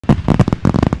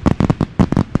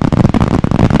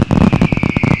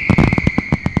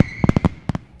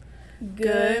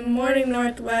Good morning,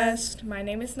 Northwest. My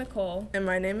name is Nicole. And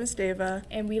my name is Deva.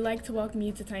 And we'd like to welcome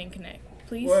you to Titan Connect.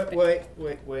 Please.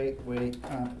 Wait.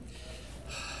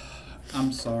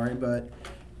 I'm sorry, but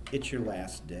it's your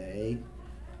last day.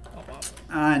 Oh, wow.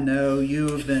 I know you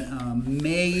have been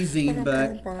amazing,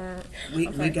 but we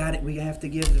got it. We have to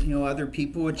give other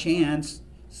people a chance.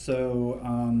 So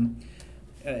I'm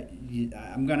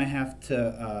gonna have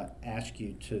to ask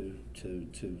you to.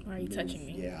 Why are you touching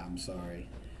me? Yeah, I'm sorry.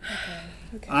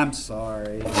 Okay. I'm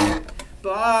sorry.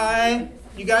 Bye.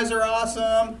 You guys are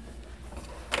awesome.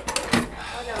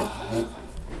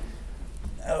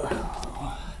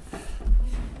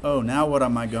 Oh, now what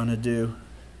am I going to do?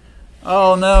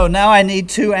 Oh, no, now I need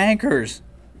 2 anchors.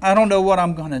 I don't know what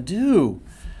I'm going to do.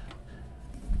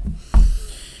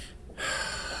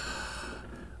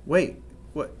 Wait,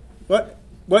 what?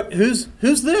 Who's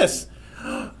this?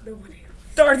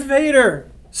 Darth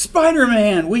Vader!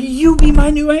 Spider-Man! Will you be my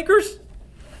new anchors?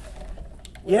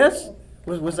 Yes?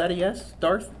 Was that a yes,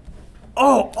 Darth?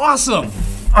 Oh, awesome!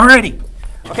 Alrighty.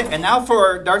 Okay, and now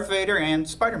for Darth Vader and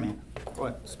Spider-Man.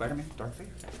 What? Spider-Man? Darth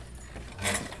Vader?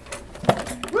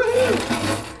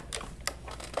 Woohoo!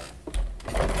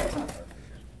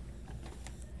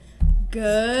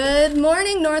 Good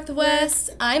morning, Northwest.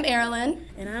 I'm Aralyn.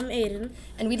 And I'm Ayden.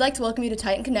 And we'd like to welcome you to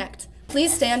Titan Connect.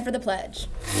 Please stand for the pledge.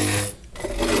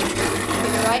 Put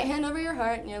your right hand over your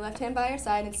heart and your left hand by your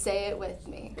side and say it with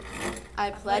me.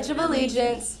 I pledge of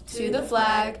allegiance to the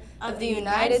flag of the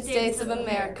United States of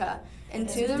America and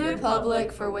to the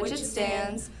republic for which it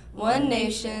stands, one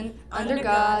nation, under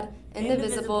God,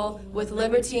 indivisible, with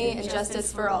liberty and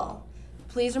justice for all.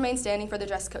 Please remain standing for the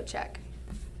dress code check.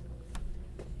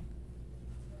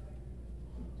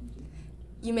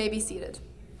 You may be seated.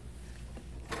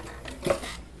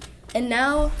 And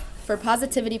now for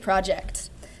Positivity Project.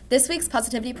 This week's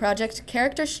Positivity Project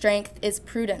character strength is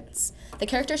prudence. The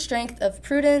character strength of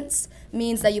prudence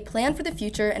means that you plan for the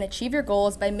future and achieve your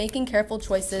goals by making careful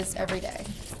choices every day.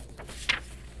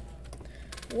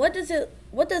 What does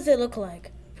it look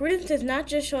like? Prudence is not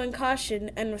just showing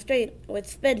caution and restraint with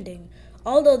spending,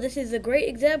 although this is a great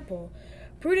example.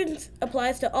 Prudence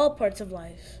applies to all parts of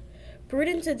life.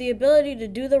 Prudence is the ability to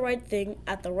do the right thing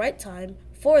at the right time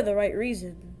for the right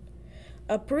reason.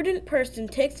 A prudent person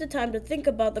takes the time to think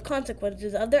about the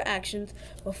consequences of their actions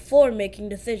before making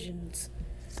decisions.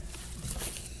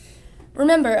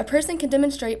 Remember, a person can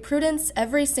demonstrate prudence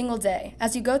every single day.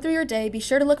 As you go through your day, be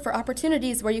sure to look for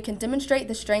opportunities where you can demonstrate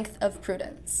the strength of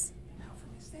prudence.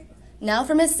 Now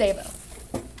for Ms. Sabo.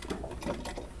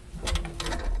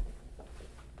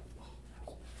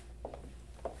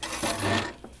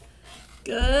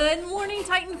 Good morning,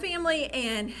 Titan family,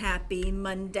 and happy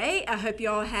Monday. I hope you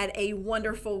all had a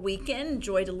wonderful weekend.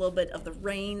 Enjoyed a little bit of the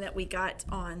rain that we got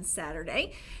on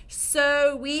Saturday.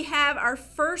 So we have our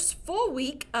first full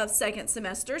week of second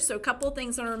semester. So a couple of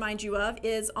things I want to remind you of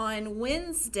is on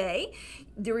Wednesday,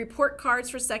 the report cards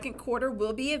for second quarter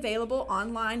will be available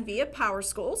online via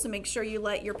PowerSchool. So make sure you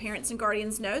let your parents and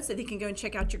guardians know so they can go and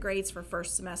check out your grades for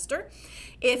first semester.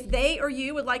 If they or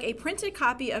you would like a printed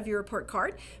copy of your report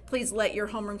card, please let your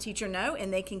homeroom teacher know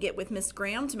and they can get with Miss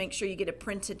Graham to make sure you get a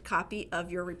printed copy of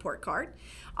your report card.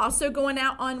 Also going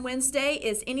out on Wednesday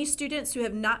is any students who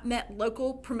have not met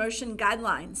local promotion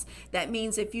guidelines. That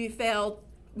means if you failed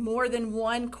more than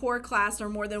one core class or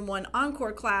more than one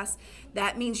encore class,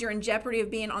 that means you're in jeopardy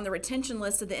of being on the retention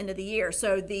list at the end of the year.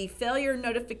 So the failure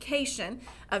notification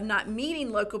of not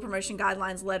meeting local promotion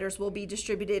guidelines letters will be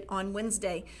distributed on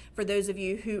Wednesday for those of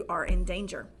you who are in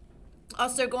danger.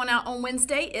 Also going out on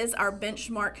Wednesday is our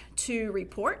Benchmark 2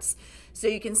 reports. So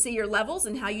you can see your levels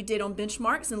and how you did on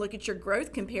benchmarks and look at your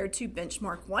growth compared to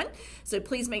Benchmark 1. So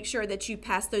please make sure that you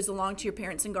pass those along to your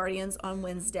parents and guardians on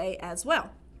Wednesday as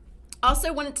well.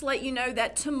 Also wanted to let you know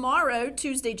that tomorrow,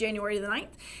 Tuesday, January the 9th,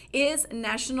 is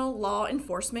National Law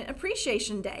Enforcement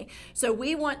Appreciation Day. So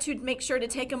we want to make sure to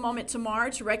take a moment tomorrow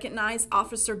to recognize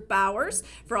Officer Bowers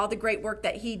for all the great work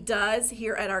that he does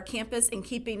here at our campus in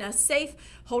keeping us safe,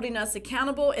 holding us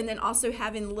accountable, and then also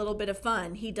having a little bit of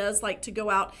fun. He does like to go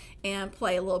out and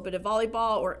play a little bit of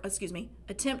volleyball, or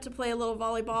attempt to play a little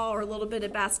volleyball or a little bit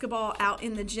of basketball out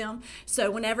in the gym.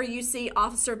 So whenever you see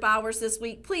Officer Bowers this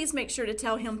week, please make sure to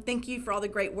tell him thank you for all the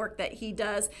great work that he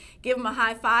does. Give him a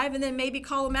high five and then maybe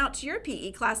call him out to your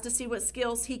PE class to see what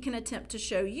skills he can attempt to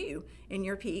show you in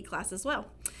your PE class as well.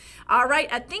 All right,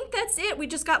 I think that's it. We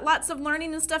just got lots of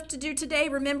learning and stuff to do today.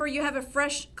 Remember, you have a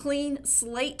fresh, clean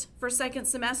slate for second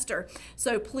semester.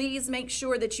 So please make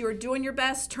sure that you are doing your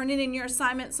best, turning in your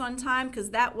assignments on time, because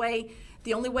that way,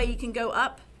 the only way you can go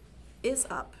up is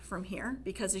up from here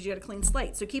because you got a clean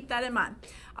slate. So keep that in mind.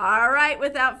 All right,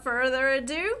 without further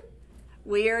ado,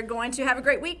 we are going to have a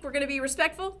great week. We're going to be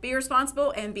respectful, be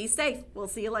responsible, and be safe. We'll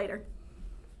see you later.